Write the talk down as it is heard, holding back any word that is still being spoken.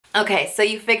Okay, so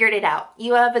you figured it out.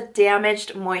 You have a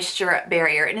damaged moisture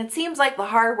barrier, and it seems like the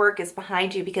hard work is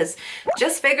behind you because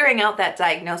just figuring out that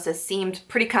diagnosis seemed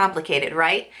pretty complicated,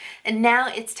 right? And now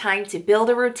it's time to build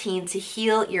a routine to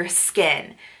heal your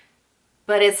skin.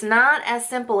 But it's not as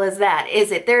simple as that,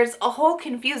 is it? There's a whole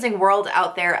confusing world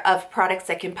out there of products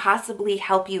that can possibly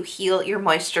help you heal your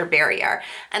moisture barrier.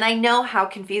 And I know how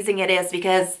confusing it is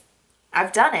because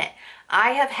I've done it.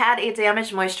 I have had a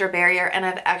damaged moisture barrier and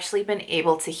I've actually been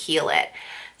able to heal it.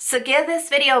 So give this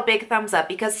video a big thumbs up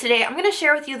because today I'm going to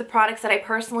share with you the products that I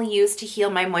personally use to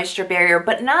heal my moisture barrier.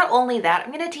 But not only that,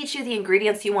 I'm going to teach you the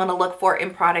ingredients you want to look for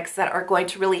in products that are going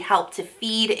to really help to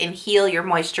feed and heal your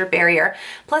moisture barrier.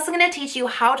 Plus, I'm going to teach you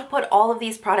how to put all of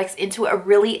these products into a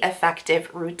really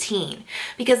effective routine.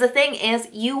 Because the thing is,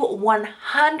 you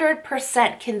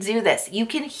 100% can do this. You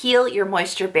can heal your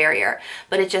moisture barrier,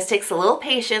 but it just takes a little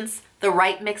patience, the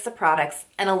right mix of products,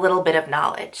 and a little bit of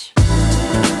knowledge.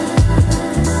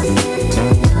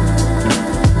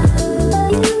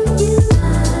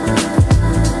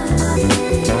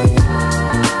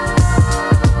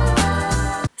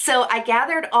 So I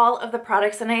gathered all of the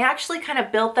products and I actually kind of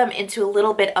built them into a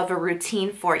little bit of a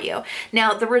routine for you.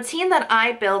 Now, the routine that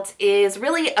I built is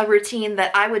really a routine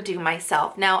that I would do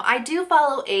myself. Now, I do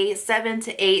follow a 7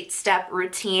 to 8 step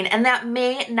routine, and that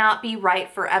may not be right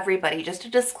for everybody. Just a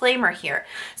disclaimer here.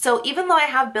 So even though I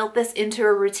have built this into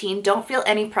a routine, don't feel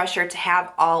any pressure to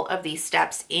have all of these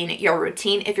steps in your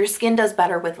routine if your skin does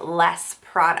better with less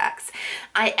products.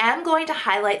 I am going to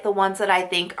highlight the ones that I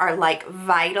think are like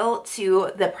vital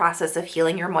to the process of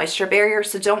healing your moisture barrier.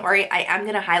 So don't worry, I am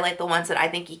going to highlight the ones that I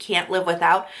think you can't live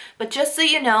without. But just so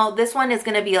you know, this one is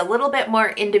going to be a little bit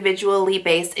more individually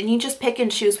based and you just pick and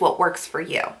choose what works for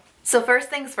you. So first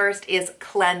things first is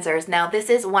cleansers. Now this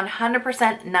is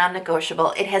 100%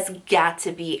 non-negotiable. It has got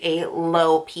to be a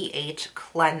low pH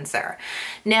cleanser.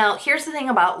 Now here's the thing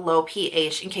about low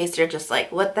pH, in case you're just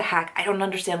like, what the heck? I don't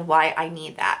understand why I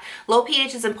need that. Low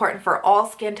pH is important for all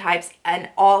skin types and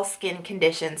all skin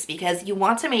conditions because you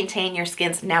want to maintain your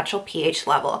skin's natural pH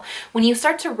level. When you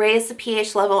start to raise the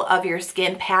pH level of your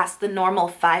skin past the normal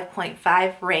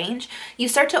 5.5 range, you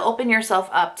start to open yourself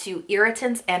up to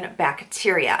irritants and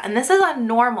bacteria. And this is on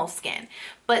normal skin.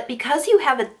 But because you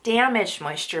have a damaged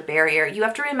moisture barrier, you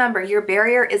have to remember your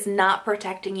barrier is not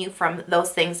protecting you from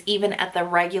those things even at the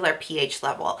regular pH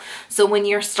level. So when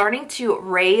you're starting to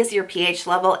raise your pH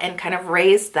level and kind of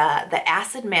raise the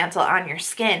acid mantle on your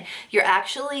skin, you're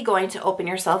actually going to open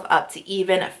yourself up to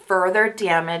even further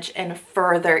damage and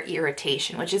further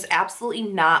irritation, which is absolutely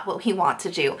not what we want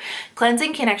to do.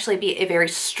 Cleansing can actually be a very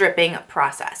stripping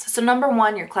process. So number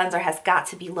one, your cleanser has got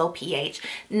to be low pH.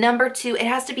 Number two, it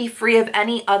has to be free of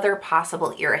any other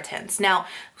possible irritants. Now,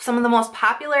 some of the most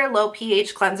popular low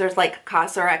pH cleansers like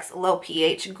Cosrx Low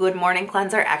pH Good Morning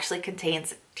Cleanser actually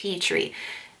contains tea tree.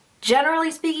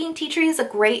 Generally speaking, tea tree is a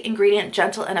great ingredient,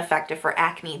 gentle and effective for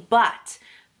acne, but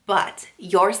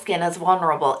your skin is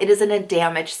vulnerable. It is in a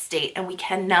damaged state and we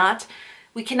cannot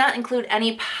include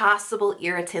any possible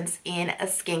irritants in a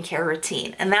skincare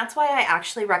routine. And that's why I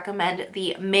actually recommend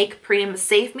the Make Prem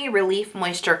Save Me Relief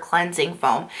Moisture Cleansing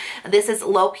Foam. This is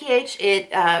low pH.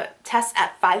 It tests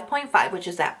at 5.5, which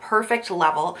is that perfect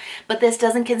level, but this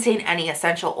doesn't contain any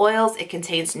essential oils. It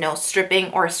contains no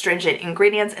stripping or astringent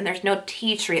ingredients, and there's no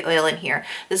tea tree oil in here.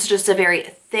 This is just a very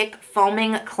thick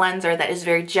foaming cleanser that is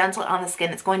very gentle on the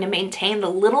skin. It's going to maintain the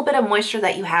little bit of moisture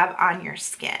that you have on your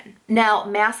skin. Now,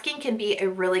 masking can be a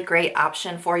really great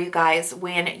option for you guys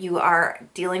when you are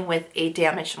dealing with a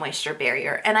damaged moisture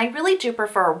barrier. And I really do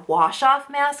prefer wash-off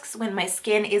masks when my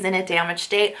skin is in a damaged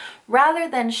state rather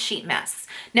than sheet masks.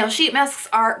 Now, sheet masks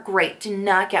are great. Do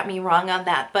not get me wrong on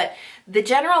that, but the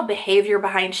general behavior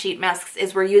behind sheet masks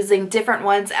is we're using different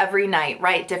ones every night,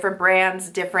 right? Different brands,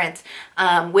 different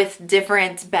with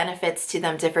different benefits to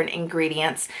them, different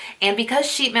ingredients. And because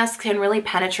sheet masks can really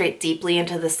penetrate deeply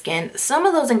into the skin, some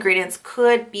of those ingredients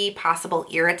could be possible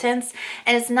irritants.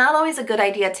 And it's not always a good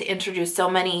idea to introduce so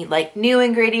many like new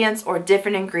ingredients or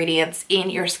different ingredients in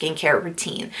your skincare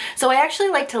routine. So I actually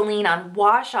like to lean on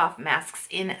wash-off masks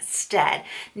instead.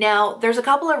 Now, there's a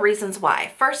couple of reasons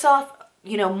why. First off,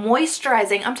 you know,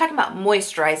 moisturizing, I'm talking about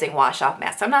moisturizing wash-off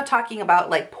masks. I'm not talking about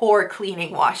like pore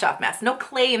cleaning wash-off masks. No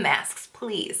clay masks,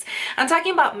 please. I'm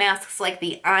talking about masks like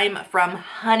the I'm From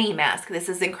Honey mask. This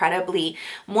is incredibly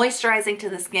moisturizing to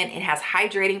the skin. It has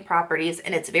hydrating properties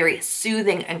and it's very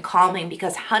soothing and calming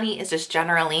because honey is just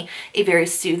generally a very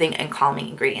soothing and calming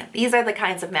ingredient. These are the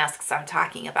kinds of masks I'm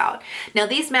talking about. Now,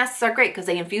 these masks are great because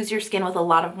they infuse your skin with a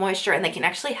lot of moisture and they can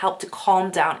actually help to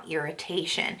calm down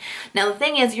irritation. Now, the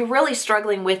thing is, you're really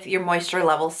struggling with your moisture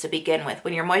levels to begin with.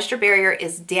 When your moisture barrier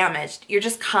is damaged, you're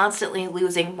just constantly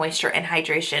losing moisture and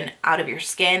hydration out of your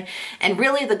skin. And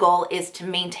really the goal is to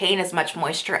maintain as much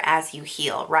moisture as you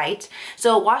heal, right?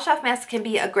 So wash off masks can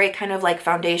be a great kind of like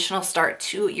foundational start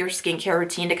to your skincare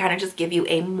routine to kind of just give you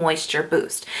a moisture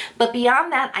boost. But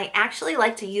beyond that, I actually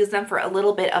like to use them for a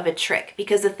little bit of a trick,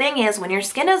 because the thing is, when your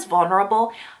skin is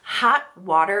vulnerable, hot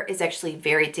water is actually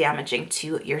very damaging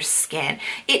to your skin.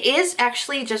 It is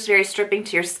actually just very stripping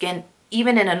to your skin.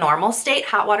 Even in a normal state,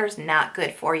 hot water is not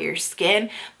good for your skin,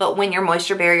 but when your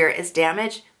moisture barrier is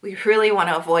damaged, we really want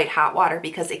to avoid hot water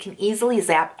because it can easily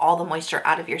zap all the moisture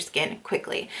out of your skin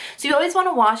quickly. So you always want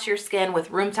to wash your skin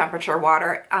with room temperature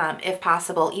water if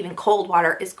possible. Even cold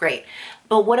water is great.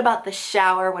 But what about the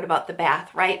shower? What about the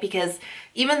bath, right? Because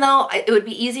even though it would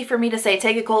be easy for me to say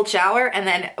take a cold shower and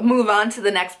then move on to the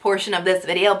next portion of this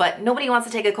video, but nobody wants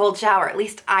to take a cold shower, at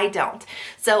least I don't.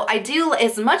 So I do,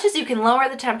 as much as you can lower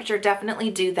the temperature,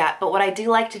 definitely do that. But what I do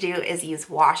like to do is use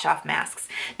wash off masks.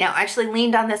 Now I actually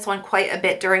leaned on this one quite a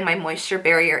bit during my moisture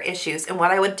barrier issues. And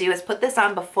what I would do is put this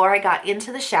on before I got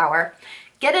into the shower,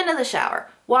 get into the shower,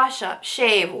 wash up,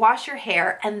 shave, wash your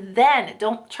hair, and then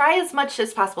don't try as much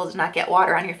as possible to not get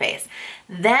water on your face.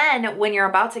 Then when you're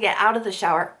about to get out of the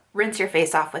shower, rinse your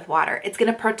face off with water. It's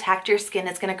going to protect your skin.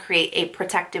 It's going to create a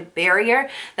protective barrier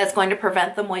that's going to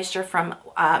prevent the moisture from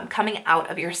coming out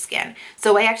of your skin.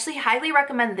 So I actually highly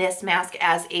recommend this mask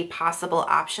as a possible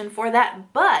option for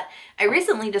that. But I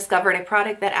recently discovered a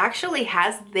product that actually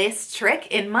has this trick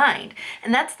in mind,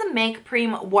 and that's the Make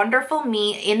Prem Wonderful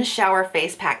Me In Shower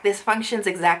Face Pack. This functions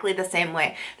exactly the same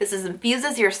way. This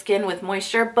infuses your skin with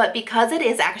moisture, but because it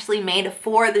is actually made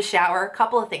for the shower, a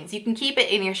couple of things. You can keep it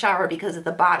in your shower because of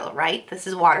the bottle, right? This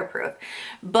is waterproof.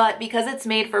 But because it's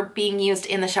made for being used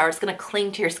in the shower, it's going to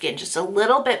cling to your skin just a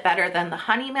little bit better than the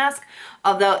honey mask.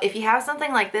 Although if you have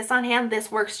something like this on hand,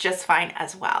 this works just fine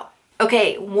as well.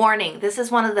 Okay, warning, this is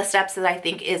one of the steps that I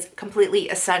think is completely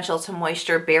essential to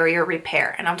moisture barrier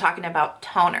repair, and I'm talking about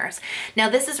toners. Now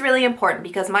this is really important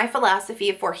because my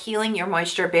philosophy for healing your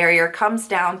moisture barrier comes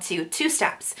down to two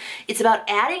steps. It's about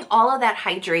adding all of that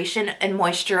hydration and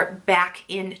moisture back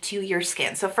into your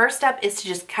skin. So first step is to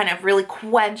just kind of really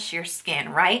quench your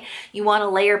skin, right? You want to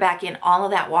layer back in all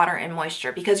of that water and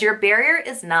moisture because your barrier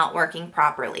is not working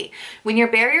properly. When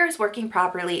your barrier is working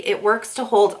properly, it works to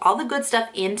hold all the good stuff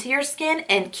into your skin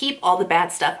and keep all the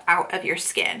bad stuff out of your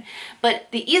skin. But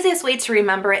the easiest way to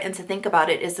remember it and to think about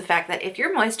it is the fact that if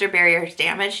your moisture barrier is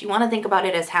damaged, you want to think about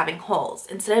it as having holes.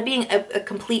 Instead of being a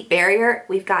complete barrier,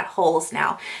 we've got holes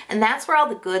now. And that's where all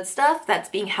the good stuff that's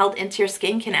being held into your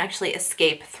skin can actually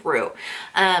escape through.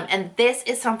 And this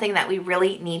is something that we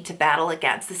really need to battle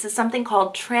against. This is something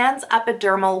called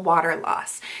transepidermal water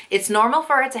loss. It's normal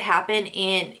for it to happen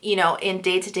in, in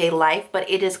day-to-day life, but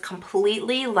it is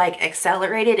completely like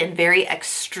accelerated and very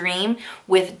extreme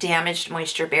with damaged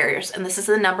moisture barriers. And this is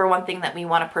the number one thing that we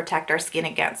want to protect our skin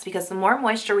against, because the more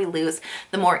moisture we lose,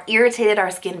 the more irritated our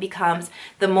skin becomes,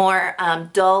 the more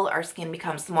dull our skin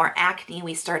becomes, the more acne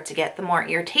we start to get, the more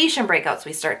irritation breakouts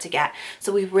we start to get.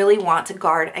 So we really want to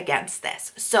guard against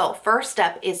this. So first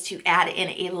step is to add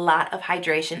in a lot of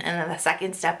hydration, and then the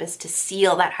second step is to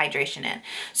seal that hydration in.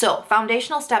 So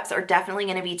foundational steps are definitely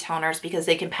going to be toners because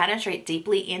they can penetrate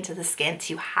deeply into the skin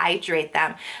to hydrate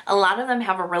them. A lot of them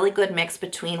have a really good mix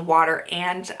between water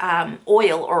and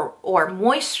oil or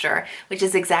moisture, which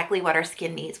is exactly what our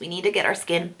skin needs. We need to get our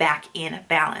skin back in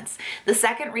balance. The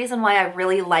second reason why I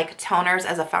really like toners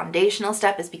as a foundational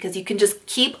step is because you can just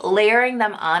keep layering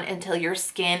them on until your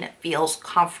skin feels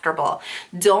comfortable.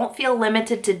 Don't feel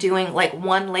limited to doing like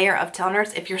one layer of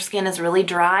toners. If your skin is really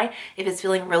dry, if it's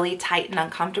feeling really tight and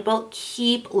uncomfortable,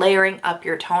 keep layering up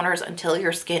your toners until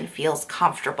your skin feels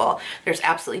comfortable. There's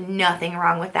absolutely nothing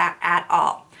wrong with that at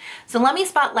all. So let me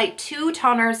spotlight two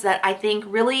toners that I think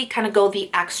really kind of go the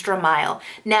extra mile.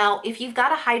 Now, if you've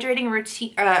got a hydrating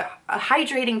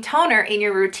toner in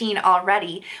your routine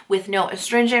already with no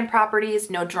astringent properties,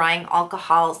 no drying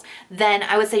alcohols, then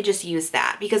I would say just use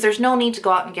that because there's no need to go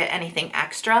out and get anything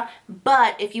extra.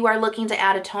 But if you are looking to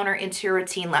add a toner into your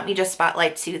routine, let me just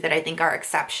spotlight two that I think are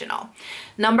exceptional.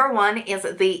 Number one is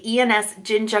the ENS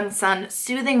Jin Jung Sun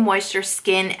Soothing Moisture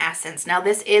Skin Essence. Now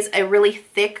this is a really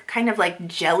thick kind of like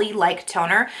jelly dew-like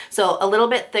toner. So a little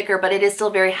bit thicker, but it is still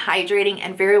very hydrating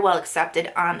and very well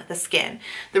accepted on the skin.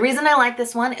 The reason I like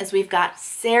this one is we've got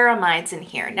ceramides in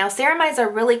here. Now, ceramides are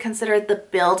really considered the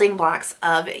building blocks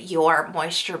of your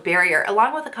moisture barrier,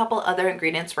 along with a couple other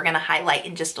ingredients we're going to highlight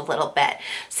in just a little bit.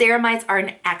 Ceramides are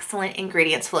an excellent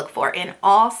ingredient to look for in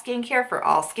all skincare for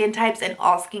all skin types and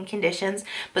all skin conditions,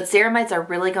 but ceramides are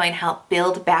really going to help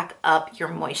build back up your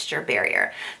moisture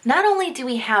barrier. Not only do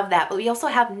we have that, but we also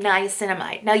have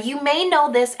niacinamide. Now, you may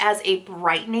know this as a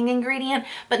brightening ingredient,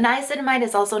 but niacinamide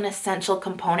is also an essential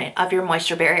component of your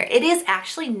moisture barrier. It is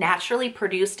actually naturally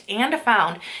produced and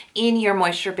found in your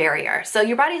moisture barrier. So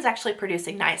your body is actually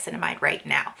producing niacinamide right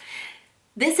now.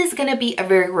 This is going to be a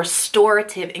very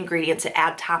restorative ingredient to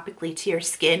add topically to your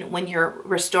skin when you're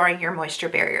restoring your moisture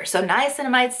barrier. So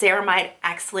niacinamide, ceramide,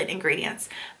 excellent ingredients.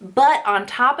 But on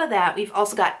top of that, we've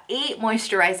also got 8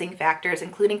 moisturizing factors,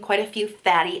 including quite a few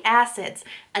fatty acids,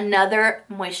 another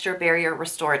moisture barrier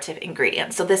restorative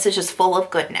ingredient. So this is just full of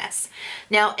goodness.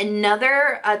 Now,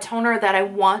 another toner that I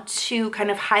want to kind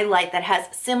of highlight that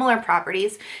has similar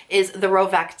properties is the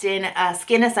Rovectin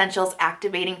Skin Essentials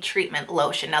Activating Treatment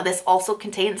Lotion. Now, this also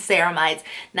contains ceramides,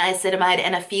 niacinamide,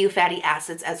 and a few fatty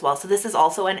acids as well. So this is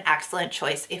also an excellent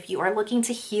choice if you are looking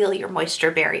to heal your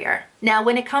moisture barrier. Now,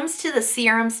 when it comes to the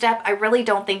serum step, I really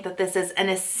don't think that this is an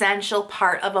essential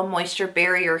part of a moisture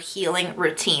barrier healing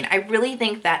routine. I really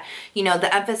think that, you know,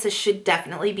 the emphasis should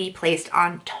definitely be placed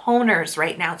on toners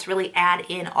right now to really add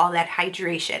in all that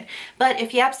hydration. But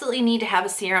if you absolutely need to have a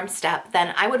serum step,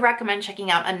 then I would recommend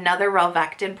checking out another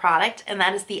Rovectin product, and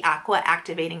that is the Aqua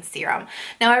Activating Serum.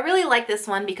 Now, I really like this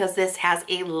one because this has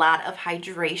a lot of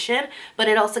hydration, but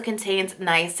it also contains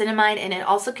niacinamide, and it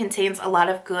also contains a lot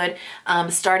of good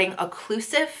starting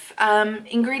occlusive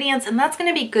ingredients, and that's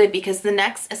going to be good because the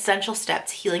next essential step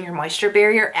to healing your moisture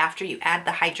barrier after you add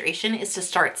the hydration is to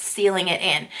start sealing it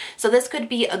in. So this could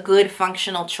be a good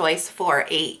functional choice for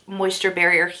a moisture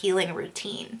barrier healing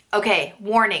routine. Okay,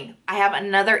 warning, I have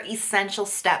another essential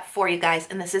step for you guys,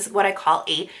 and this is what I call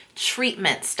a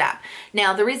treatment step.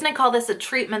 Now, the reason I call this a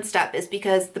treatment step is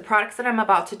because the products that I'm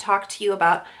about to talk to you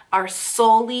about are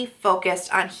solely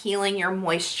focused on healing your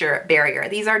moisture barrier.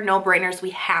 These are no-brainers.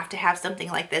 We have to have something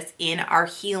like this in our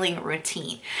healing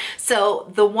routine. So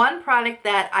the one product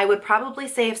that I would probably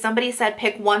say, if somebody said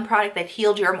pick one product that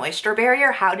healed your moisture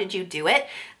barrier, how did you do it?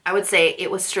 I would say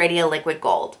it was Stratia Liquid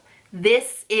Gold.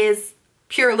 This is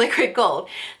pure liquid gold.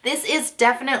 This is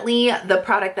definitely the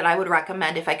product that I would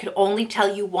recommend. If I could only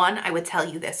tell you one, I would tell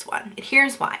you this one. And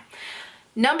here's why.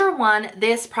 Number one,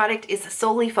 this product is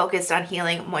solely focused on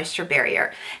healing moisture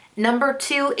barrier. Number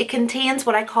two, it contains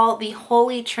what I call the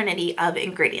holy trinity of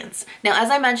ingredients. Now, as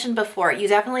I mentioned before, you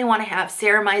definitely want to have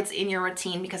ceramides in your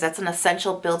routine because that's an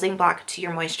essential building block to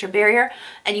your moisture barrier.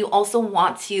 And you also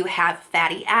want to have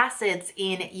fatty acids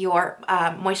in your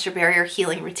moisture barrier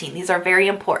healing routine. These are very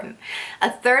important.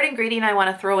 A third ingredient I want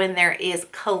to throw in there is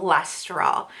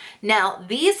cholesterol. Now,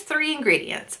 these 3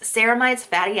 ingredients, ceramides,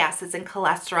 fatty acids, and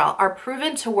cholesterol, are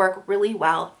proven to work really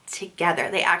well together.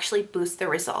 They actually boost the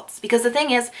results. Because the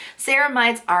thing is,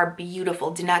 ceramides are beautiful,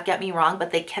 do not get me wrong,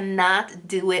 but they cannot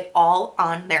do it all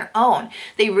on their own.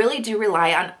 They really do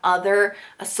rely on other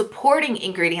supporting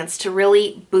ingredients to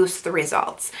really boost the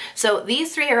results. So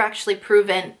these 3 are actually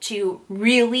proven to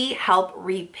really help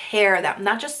repair them,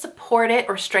 not just support it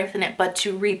or strengthen it, but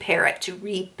to repair it, to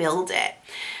rebuild it.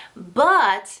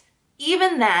 But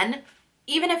even then,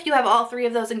 even if you have all 3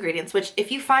 of those ingredients, which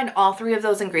if you find all 3 of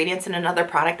those ingredients in another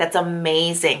product, that's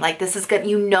amazing. Like, this is good.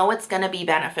 You know it's going to be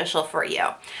beneficial for you.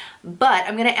 But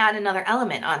I'm going to add another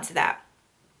element onto that.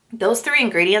 Those 3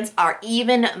 ingredients are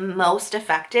even most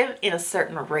effective in a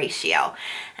certain ratio.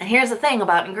 And here's the thing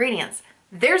about ingredients.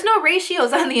 There's no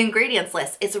ratios on the ingredients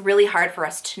list. It's really hard for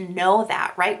us to know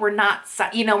that, right? We're not,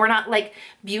 you know, we're not like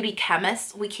beauty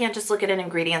chemists. We can't just look at an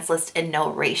ingredients list and know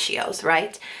ratios,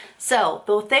 right? So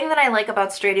the thing that I like about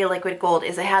Stratia Liquid Gold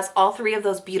is it has all 3 of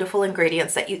those beautiful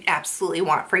ingredients that you absolutely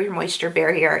want for your moisture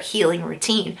barrier healing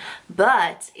routine,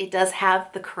 but it does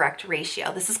have the correct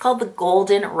ratio. This is called the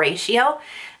golden ratio.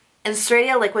 And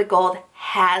Stratia Liquid Gold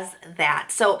has that.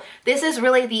 So this is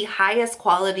really the highest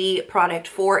quality product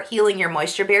for healing your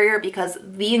moisture barrier because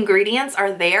the ingredients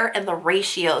are there and the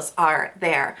ratios are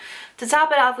there. To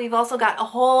top it off, we've also got a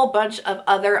whole bunch of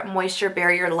other moisture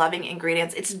barrier loving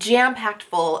ingredients. It's jam-packed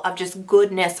full of just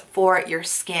goodness for your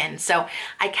skin. So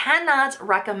I cannot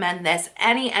recommend this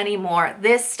any more.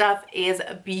 This stuff is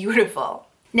beautiful.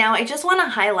 Now, I just want to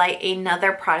highlight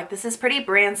another product. This is pretty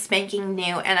brand spanking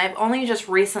new, and I've only just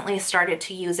recently started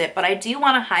to use it, but I do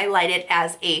want to highlight it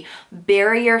as a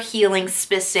barrier healing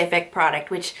specific product,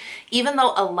 which even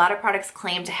though a lot of products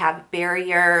claim to have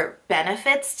barrier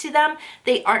benefits to them,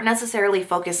 they aren't necessarily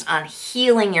focused on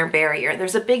healing your barrier.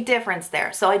 There's a big difference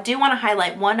there. So I do want to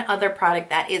highlight one other product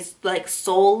that is like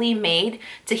solely made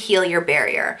to heal your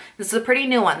barrier. This is a pretty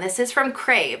new one. This is from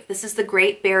Krave. This is the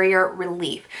Great Barrier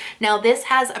Relief. Now, this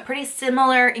has a pretty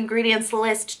similar ingredients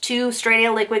list to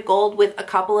Stratia Liquid Gold with a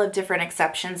couple of different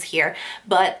exceptions here,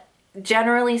 but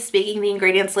generally speaking, the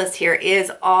ingredients list here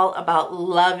is all about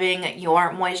loving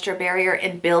your moisture barrier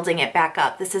and building it back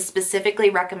up. This is specifically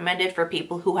recommended for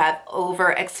people who have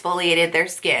over exfoliated their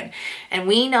skin. And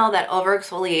we know that over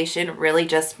exfoliation really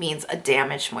just means a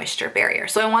damaged moisture barrier.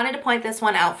 So I wanted to point this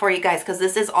one out for you guys because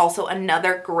this is also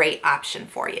another great option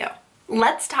for you.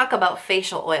 Let's talk about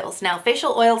facial oils. Now,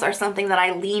 facial oils are something that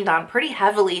I leaned on pretty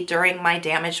heavily during my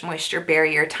damaged moisture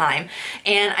barrier time.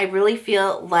 And I really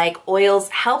feel like oils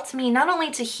helped me not only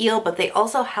to heal, but they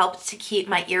also helped to keep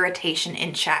my irritation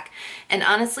in check. And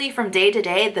honestly, from day to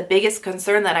day, the biggest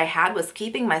concern that I had was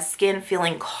keeping my skin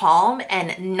feeling calm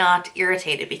and not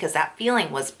irritated, because that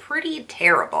feeling was pretty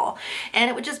terrible. And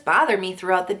it would just bother me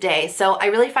throughout the day. So I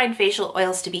really find facial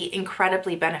oils to be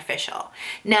incredibly beneficial.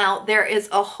 Now, there is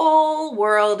a whole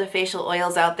world of facial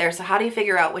oils out there, so how do you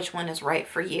figure out which one is right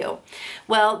for you?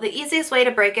 Well, the easiest way to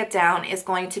break it down is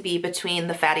going to be between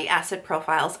the fatty acid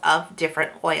profiles of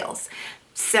different oils.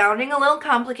 Sounding a little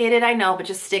complicated, I know, but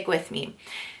just stick with me.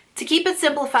 To keep it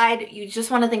simplified, you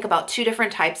just want to think about two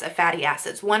different types of fatty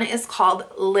acids. One is called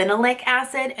linoleic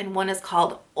acid and one is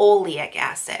called oleic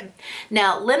acid.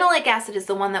 Now, linoleic acid is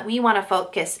the one that we want to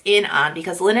focus in on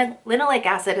because linoleic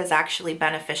acid is actually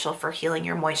beneficial for healing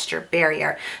your moisture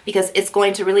barrier because it's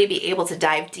going to really be able to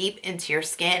dive deep into your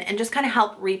skin and just kind of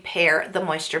help repair the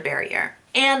moisture barrier.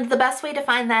 And the best way to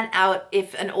find that out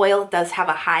if an oil does have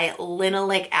a high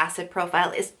linoleic acid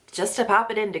profile is just to pop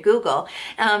it into Google.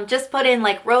 Just put in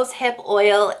like rosehip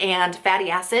oil and fatty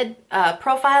acid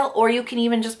profile, or you can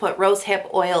even just put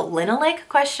rosehip oil linoleic ?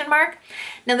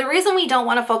 Now, the reason we don't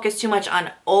want to focus too much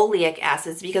on oleic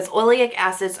acids because oleic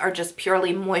acids are just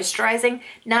purely moisturizing,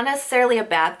 not necessarily a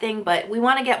bad thing, but we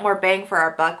want to get more bang for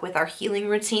our buck with our healing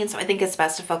routine, so I think it's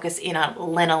best to focus in on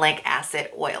linoleic acid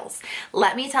oils.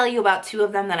 Let me tell you about two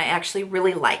of them that I actually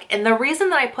really like. And the reason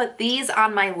that I put these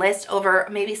on my list over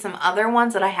maybe some other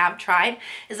ones that I have tried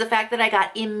is the fact that I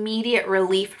got immediate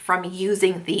relief from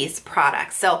using these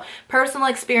products. So personal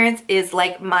experience is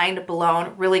like mind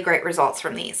blown, really great results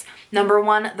from these. Number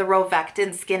one, the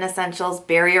Rovectin Skin Essentials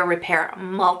Barrier Repair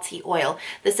Multi-Oil.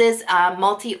 This is a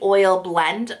multi-oil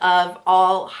blend of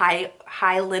all high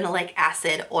linoleic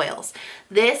acid oils.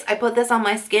 I put this on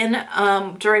my skin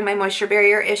during my moisture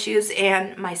barrier issues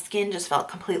and my skin just felt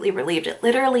completely relieved. It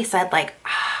literally said like,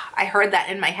 I heard that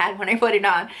in my head when I put it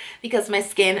on because my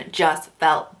skin just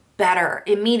felt better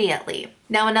immediately.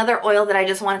 Now, another oil that I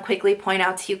just want to quickly point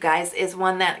out to you guys is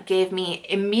one that gave me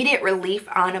immediate relief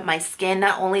on my skin.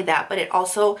 Not only that, but it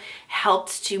also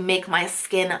helped to make my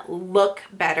skin look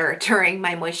better during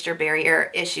my moisture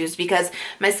barrier issues because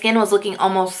my skin was looking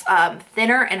almost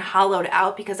thinner and hollowed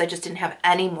out because I just didn't have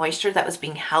any moisture that was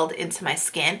being held into my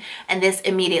skin, and this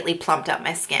immediately plumped up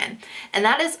my skin. And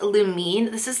that is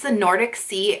Lumene. This is the Nordic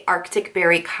Sea Arctic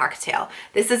Berry Cocktail.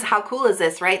 This is, how cool is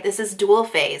this, right? This is dual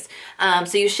phase.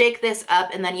 So you shake this up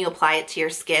and then you apply it to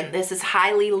your skin. This is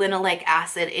highly linoleic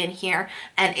acid in here,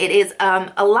 and it is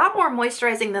a lot more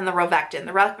moisturizing than the Rovectin.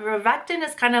 The Rovectin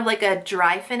is kind of like a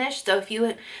dry finish, so if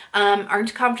you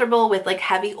aren't comfortable with like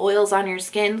heavy oils on your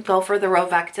skin, go for the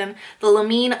Rovectin. The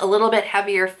Lumene, a little bit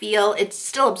heavier feel. It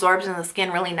still absorbs in the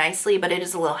skin really nicely, but it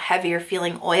is a little heavier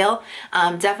feeling oil.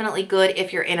 Definitely good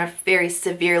if you're in a very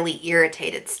severely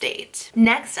irritated state.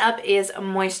 Next up is a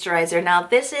moisturizer. Now,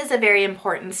 this is a very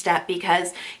important step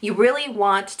because you really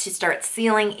want to start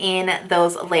sealing in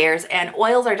those layers, and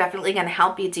oils are definitely going to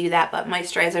help you do that, but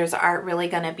moisturizers are really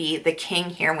going to be the king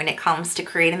here when it comes to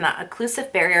creating that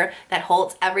occlusive barrier that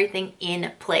holds everything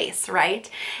in place, right?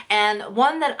 And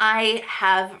one that I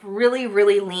have really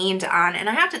leaned on, and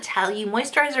I have to tell you,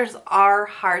 moisturizers are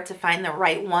hard to find the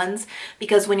right ones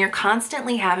because when you're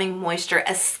constantly having moisture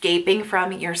escaping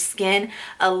from your skin,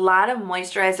 a lot of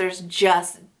moisturizers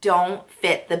just don't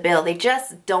fit the bill. They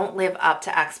just don't live up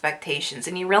to expectations,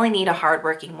 and you really need a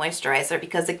hardworking moisturizer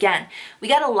because, again, we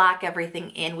got to lock everything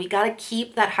in. We got to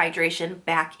keep that hydration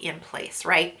back in place,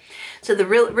 right? So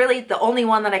really the only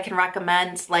one that I can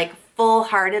recommend like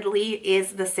full-heartedly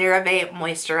is the Cerave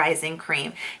Moisturizing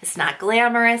Cream. It's not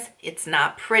glamorous, it's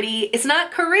not pretty, it's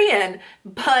not Korean,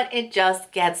 but it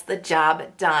just gets the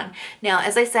job done. Now,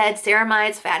 as I said,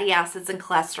 ceramides, fatty acids, and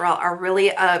cholesterol are really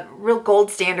a real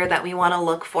gold standard that we want to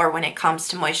look for when it comes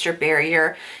to moisture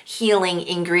barrier healing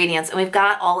ingredients. And we've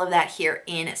got all of that here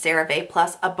in Cerave,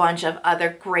 plus a bunch of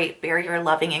other great barrier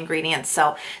loving ingredients.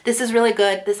 So this is really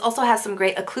good. This also has some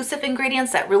great occlusive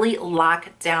ingredients that really lock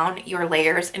down your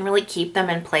layers and really keep them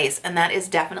in place. And that is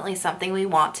definitely something we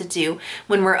want to do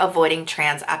when we're avoiding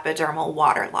transepidermal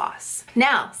water loss.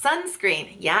 Now,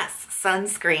 sunscreen. Yes,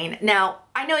 sunscreen. Now,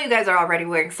 I know you guys are already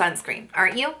wearing sunscreen,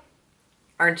 aren't you?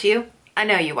 Aren't you? I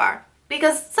know you are,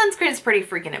 because sunscreen is pretty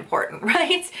freaking important,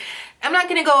 right? I'm not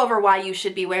going to go over why you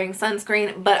should be wearing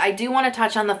sunscreen, but I do want to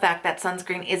touch on the fact that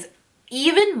sunscreen is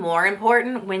even more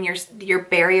important when your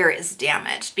barrier is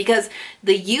damaged, because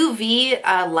the UV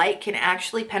light can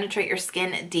actually penetrate your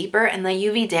skin deeper, and the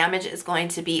UV damage is going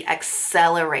to be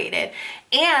accelerated.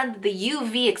 And the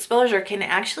UV exposure can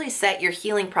actually set your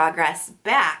healing progress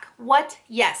back. What?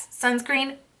 Yes,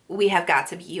 sunscreen, we have got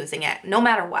to be using it no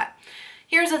matter what.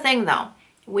 Here's the thing though.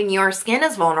 When your skin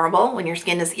is vulnerable, when your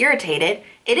skin is irritated,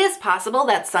 it is possible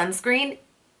that sunscreen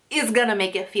is gonna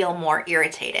make it feel more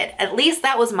irritated. At least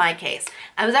that was my case.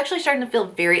 I was actually starting to feel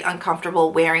very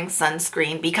uncomfortable wearing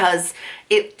sunscreen because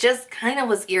it just kind of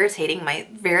was irritating my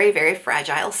very, very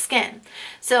fragile skin.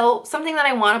 So something that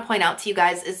I want to point out to you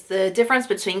guys is the difference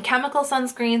between chemical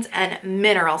sunscreens and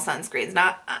mineral sunscreens.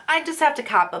 Now, I just have to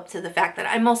cop up to the fact that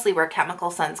I mostly wear chemical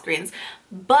sunscreens,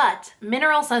 but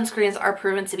mineral sunscreens are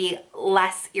proven to be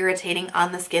less irritating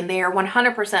on the skin. They are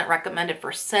 100% recommended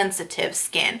for sensitive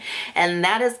skin. And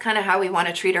that is kind of how we want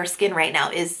to treat our skin right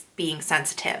now, is being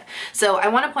sensitive. So I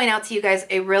want to point out to you guys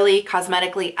a really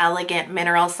cosmetically elegant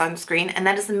mineral sunscreen, and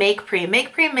that is Make Preme.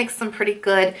 Make Preme makes some pretty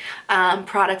good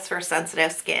products for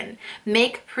sensitive skin.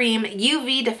 Make Preme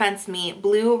UV Defense Me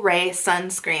Blue Ray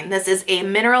Sunscreen. This is a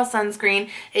mineral sunscreen.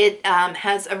 It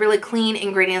has a really clean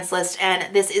ingredients list,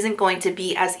 and this isn't going to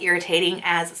be as irritating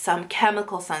as some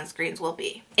chemical sunscreens will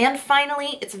be. And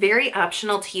finally, it's very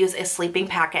optional to use a sleeping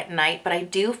pack at night, but I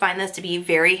do find this to be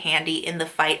very handy in the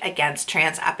fight against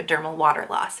transepidermal water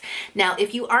loss. Now,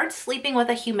 if you aren't sleeping with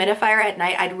a humidifier at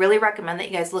night, I'd really recommend that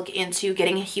you guys look into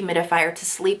getting a humidifier to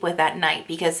sleep with at night,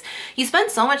 because you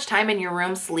spend so much time in your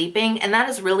room sleeping, and that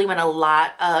is really when a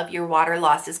lot of your water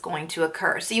loss is going to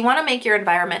occur. So you want to make your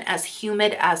environment as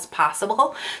humid as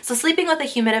possible. So sleeping with a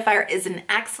humidifier is an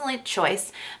excellent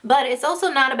choice, but it's also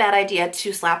not a bad idea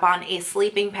to slap on a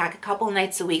sleeping pack a couple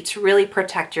nights a week to really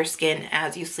protect your skin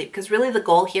as you sleep, because really the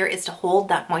goal here is to hold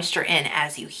that moisture in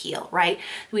as you heal, right?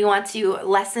 We want to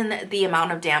lessen the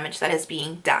amount of damage that is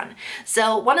being done.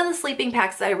 So one of the sleeping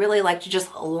packs that I really like to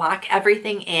just lock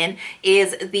everything in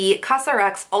is the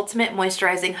Cosrx Ultimate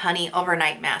Moisturizing Honey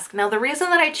Overnight Mask. Now, the reason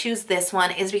that I choose this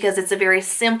one is because it's a very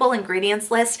simple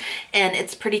ingredients list and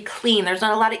it's pretty clean. There's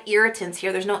not a lot of irritants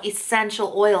here. There's no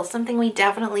essential oil, something we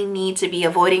definitely need to be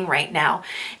avoiding right now.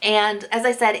 And as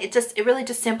I said, it really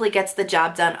just simply gets the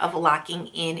job done of locking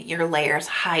in your layers,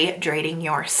 hydrating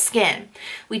your skin.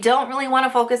 We don't really want to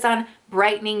focus on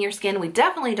brightening your skin. We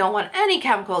definitely don't want any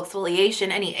chemical exfoliation,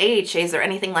 any AHAs or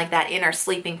anything like that in our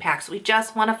sleeping packs. We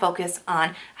just want to focus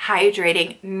on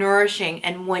hydrating, nourishing,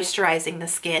 and moisturizing the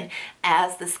skin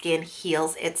as the skin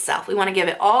heals itself. We want to give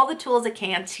it all the tools it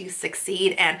can to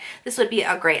succeed, and this would be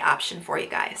a great option for you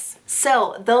guys.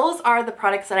 So those are the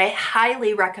products that I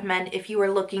highly recommend if you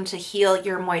are looking to heal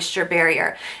your moisture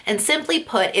barrier. And simply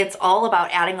put, it's all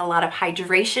about adding a lot of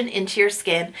hydration into your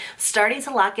skin, starting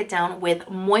to lock it down with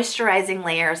moisturizing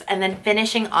layers, and then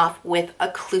finishing off with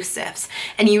occlusives.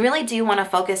 And you really do want to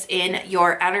focus in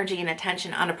your energy and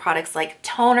attention onto products like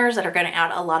toners that are going to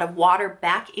add a lot of water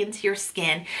back into your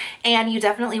skin. And you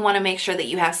definitely want to make sure that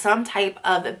you have some type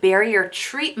of barrier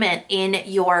treatment in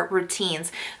your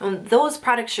routines. Those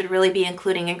products should really be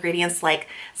including ingredients like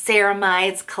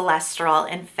ceramides,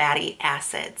 cholesterol, and fatty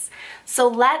acids. So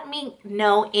let me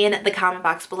know in the comment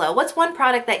box below, what's one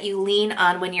product that you lean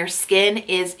on when your skin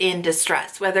is in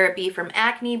distress, whether it be from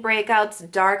acne breakouts,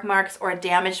 dark marks, or a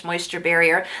damaged moisture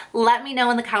barrier. Let me know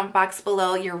in the comment box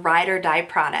below your ride or die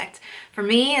product. For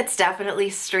me, it's definitely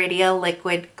Stratia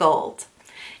Liquid Gold.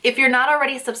 If you're not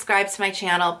already subscribed to my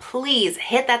channel, please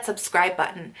hit that subscribe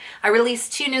button. I release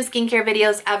 2 new skincare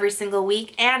videos every single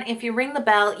week, and if you ring the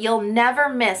bell, you'll never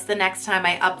miss the next time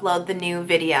I upload the new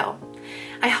video.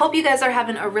 I hope you guys are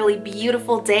having a really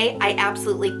beautiful day. I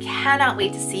absolutely cannot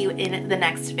wait to see you in the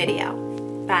next video.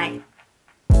 Bye.